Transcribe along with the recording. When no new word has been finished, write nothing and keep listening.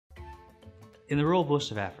In the rural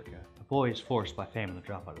bush of Africa, a boy is forced by famine to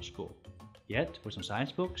drop out of school. Yet, with some science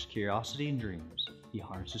books, curiosity, and dreams, he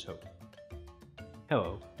harnesses hope.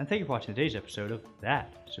 Hello, and thank you for watching today's episode of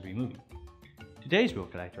That Should Be a Movie. Today's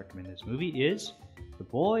book I'd like to recommend in this movie is The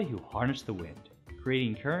Boy Who Harnessed the Wind,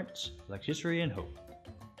 Creating Currents of Electricity and Hope,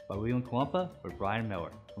 by Kamkwamba with Bryan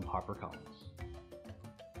from Harper Collins.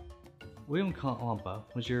 Kamkwamba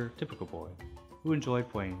was your typical boy who enjoyed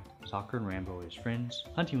playing soccer and rambo with his friends,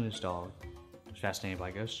 hunting with his dog, was fascinated by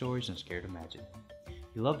ghost stories, and scared of magic.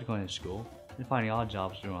 He loved going to school and finding odd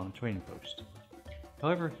jobs to do on the trading post.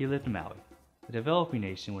 However, he lived in Mali, a developing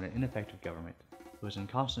nation with an ineffective government who was in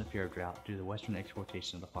constant fear of drought due to the western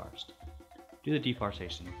exploitation of the forest. Due to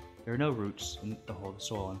deforestation, there were no roots to hold the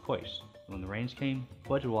soil in place, and when the rains came,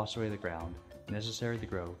 floods would wash away the ground necessary to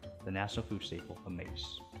grow the national food staple of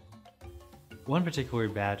maize. One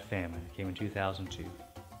particularly bad famine came in 2002.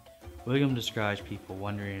 William describes people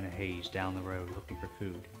wandering in a haze down the road looking for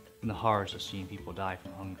food, and the horrors of seeing people die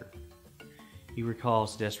from hunger. He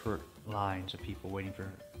recalls desperate lines of people waiting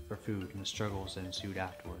for food and the struggles that ensued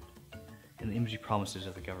afterward, and the empty promises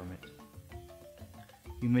of the government.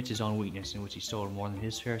 He admits his own weakness in which he stole more than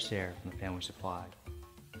his fair share from the family supply.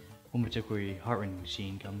 One particularly heart-rending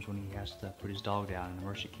scene comes when he has to put his dog down in a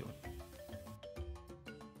mercy killing.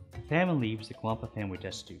 The famine leaves the Kamkwamba family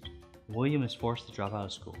destitute, and William is forced to drop out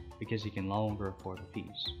of school because he can no longer afford the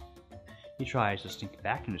fees. He tries to sneak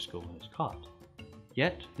back into school and is caught.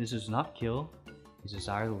 Yet, this does not kill his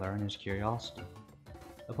desire to learn and his curiosity.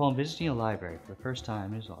 Upon visiting a library for the first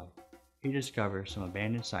time in his life, he discovers some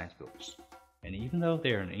abandoned science books, and even though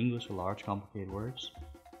they are in English with large complicated words,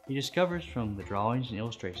 he discovers from the drawings and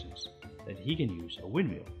illustrations that he can use a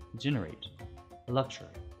windmill to generate a luxury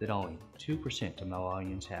that only 2% of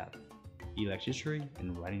Malians have: electricity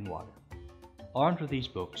and running water. Armed with these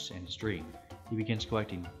books and his dream, he begins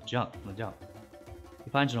collecting junk from the dump. He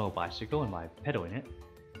finds an old bicycle and by pedaling it,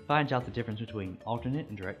 finds out the difference between alternate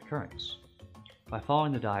and direct currents. By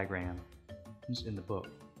following the diagrams in the book,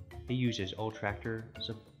 he uses old tractor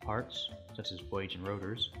parts such as blades and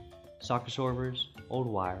rotors, shock absorbers, old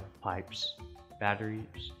wire, pipes,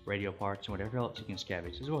 batteries, radio parts, and whatever else he can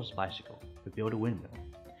scavenge, as well as a bicycle, to build a windmill.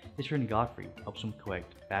 His friend Godfrey helps him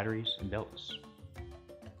collect batteries and belts.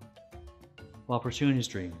 While pursuing his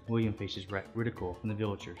dream, William faces ridicule from the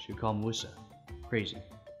villagers who call Melissa crazy,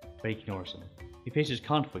 but he ignores them. He faces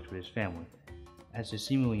conflict with his family, as his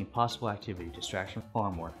seemingly impossible activity distracts from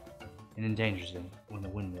farm work and endangers them when the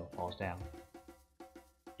windmill falls down.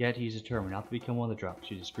 Yet he is determined not to become one of the drunks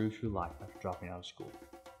who just grew through life after dropping out of school.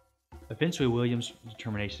 Eventually, William's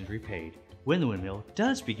determination is repaid when the windmill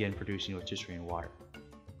does begin producing electricity and water.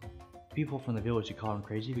 People from the village who called him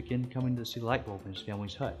crazy begin coming to see the light bulb in his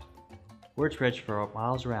family's hut. Word spreads for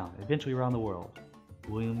miles around, eventually around the world.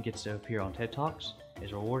 William gets to appear on TED Talks and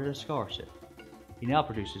is rewarded a scholarship. He now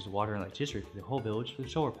produces water and electricity for the whole village through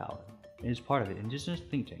solar power, and is part of an indigenous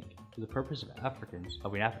think tank for the purpose of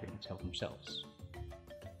helping Africans help themselves.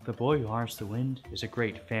 The Boy Who Harnessed the Wind is a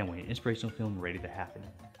great family and inspirational film ready to happen.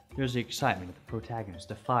 There's the excitement of the protagonist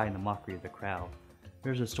defying the mockery of the crowd.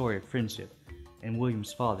 There's a story of friendship, and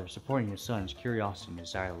William's father supporting his son's curiosity and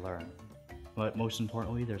desire to learn. But most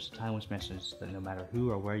importantly, there's a timeless message that no matter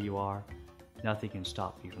who or where you are, nothing can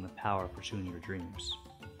stop you from the power of pursuing your dreams.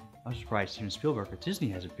 I'm surprised Steven Spielberg or Disney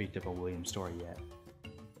hasn't picked up on William's story yet.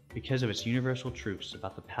 Because of its universal truths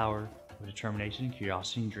about the power of determination,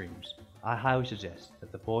 curiosity, and dreams, I highly suggest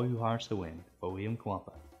that The Boy Who Harnessed the Wind by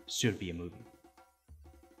Kamkwamba should be a movie.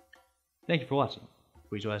 Thank you for watching.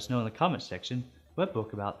 Please let us know in the comments section what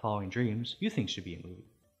book about following dreams you think should be a movie.